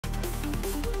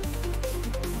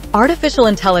Artificial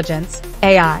intelligence,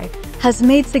 AI, has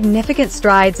made significant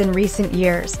strides in recent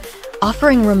years,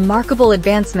 offering remarkable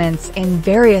advancements in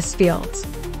various fields.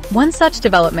 One such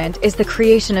development is the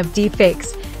creation of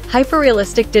deepfakes,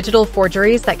 hyper-realistic digital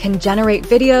forgeries that can generate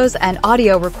videos and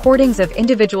audio recordings of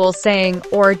individuals saying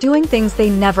or doing things they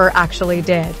never actually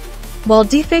did. While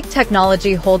deepfake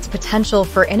technology holds potential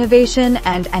for innovation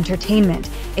and entertainment,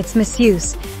 its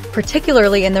misuse,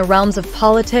 particularly in the realms of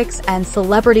politics and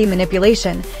celebrity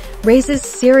manipulation, raises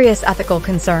serious ethical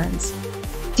concerns.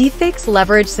 Deepfakes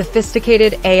leverage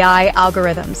sophisticated AI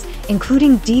algorithms,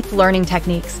 including deep learning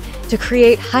techniques, to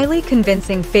create highly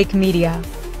convincing fake media.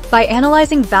 By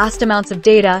analyzing vast amounts of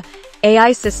data,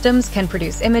 AI systems can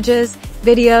produce images,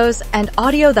 videos, and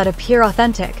audio that appear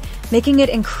authentic, making it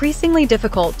increasingly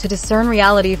difficult to discern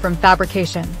reality from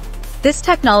fabrication. This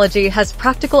technology has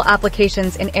practical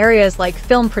applications in areas like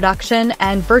film production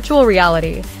and virtual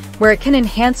reality, where it can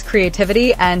enhance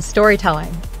creativity and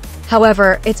storytelling.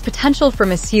 However, its potential for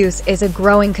misuse is a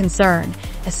growing concern,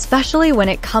 especially when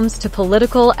it comes to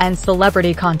political and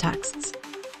celebrity contexts.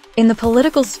 In the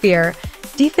political sphere,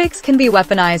 deepfakes can be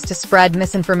weaponized to spread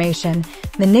misinformation,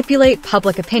 manipulate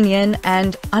public opinion,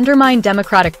 and undermine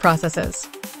democratic processes.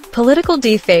 Political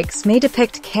deepfakes may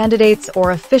depict candidates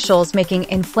or officials making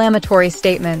inflammatory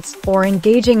statements or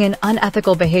engaging in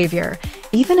unethical behavior,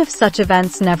 even if such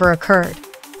events never occurred.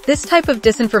 This type of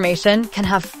disinformation can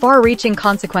have far-reaching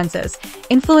consequences,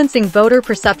 influencing voter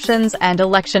perceptions and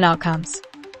election outcomes.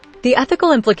 The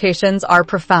ethical implications are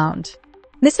profound.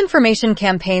 Misinformation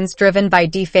campaigns driven by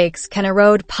deepfakes can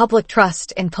erode public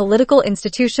trust in political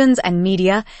institutions and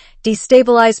media,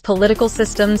 destabilize political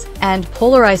systems, and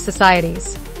polarize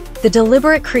societies. The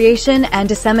deliberate creation and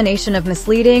dissemination of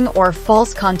misleading or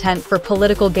false content for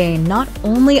political gain not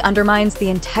only undermines the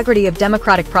integrity of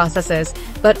democratic processes,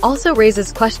 but also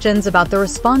raises questions about the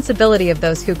responsibility of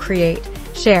those who create,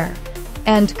 share,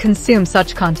 and consume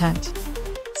such content.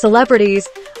 Celebrities,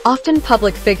 often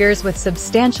public figures with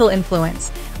substantial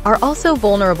influence, are also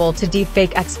vulnerable to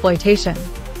deepfake exploitation.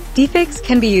 Deepfakes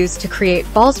can be used to create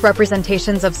false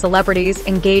representations of celebrities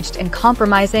engaged in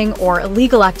compromising or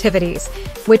illegal activities,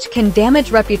 which can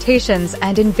damage reputations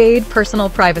and invade personal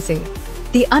privacy.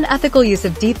 The unethical use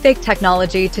of deepfake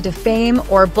technology to defame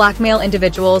or blackmail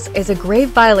individuals is a grave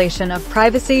violation of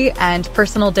privacy and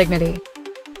personal dignity.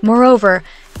 Moreover,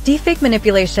 deepfake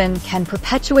manipulation can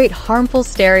perpetuate harmful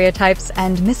stereotypes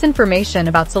and misinformation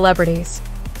about celebrities.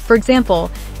 For example,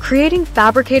 creating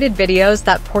fabricated videos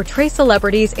that portray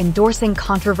celebrities endorsing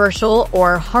controversial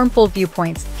or harmful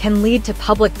viewpoints can lead to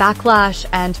public backlash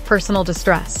and personal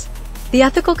distress. The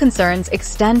ethical concerns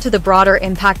extend to the broader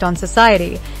impact on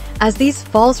society, as these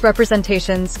false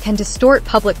representations can distort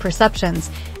public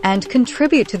perceptions and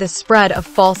contribute to the spread of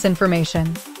false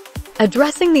information.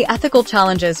 Addressing the ethical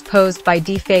challenges posed by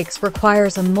deepfakes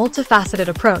requires a multifaceted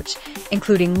approach,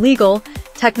 including legal,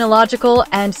 technological,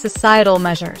 and societal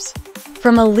measures.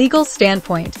 From a legal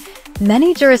standpoint,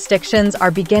 many jurisdictions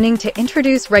are beginning to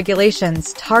introduce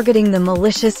regulations targeting the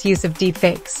malicious use of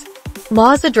deepfakes.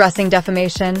 Laws addressing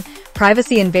defamation,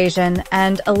 privacy invasion,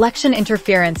 and election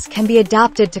interference can be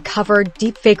adapted to cover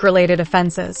deepfake-related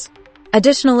offenses.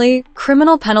 Additionally,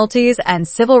 criminal penalties and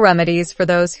civil remedies for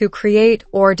those who create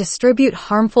or distribute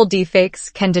harmful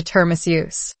deepfakes can deter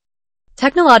misuse.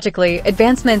 Technologically,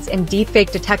 advancements in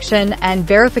deepfake detection and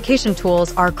verification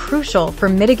tools are crucial for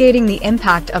mitigating the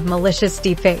impact of malicious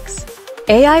deepfakes.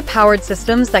 AI-powered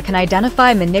systems that can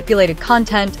identify manipulated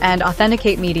content and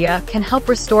authenticate media can help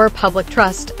restore public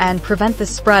trust and prevent the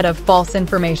spread of false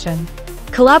information.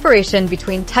 Collaboration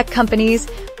between tech companies,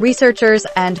 researchers,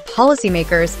 and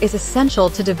policymakers is essential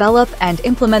to develop and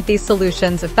implement these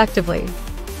solutions effectively.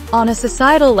 On a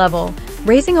societal level,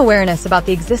 raising awareness about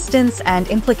the existence and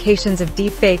implications of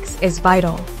deepfakes is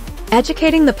vital.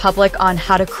 Educating the public on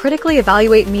how to critically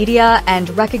evaluate media and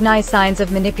recognize signs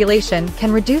of manipulation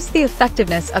can reduce the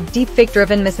effectiveness of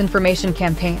deepfake-driven misinformation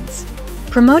campaigns.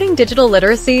 Promoting digital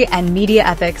literacy and media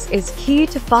ethics is key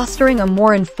to fostering a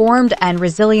more informed and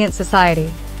resilient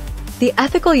society. The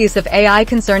ethical use of AI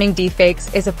concerning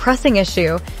deepfakes is a pressing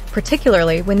issue,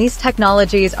 particularly when these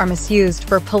technologies are misused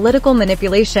for political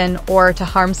manipulation or to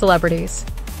harm celebrities.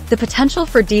 The potential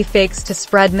for deepfakes to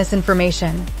spread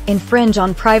misinformation, infringe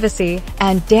on privacy,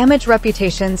 and damage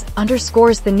reputations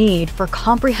underscores the need for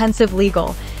comprehensive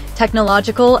legal,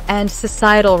 technological, and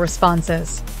societal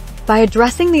responses. By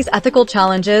addressing these ethical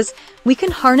challenges, we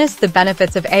can harness the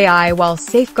benefits of AI while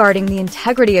safeguarding the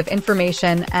integrity of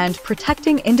information and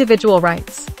protecting individual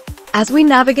rights. As we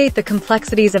navigate the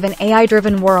complexities of an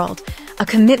AI-driven world, A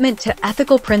commitment to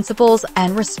ethical principles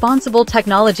and responsible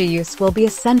technology use will be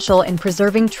essential in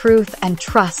preserving truth and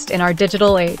trust in our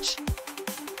digital age.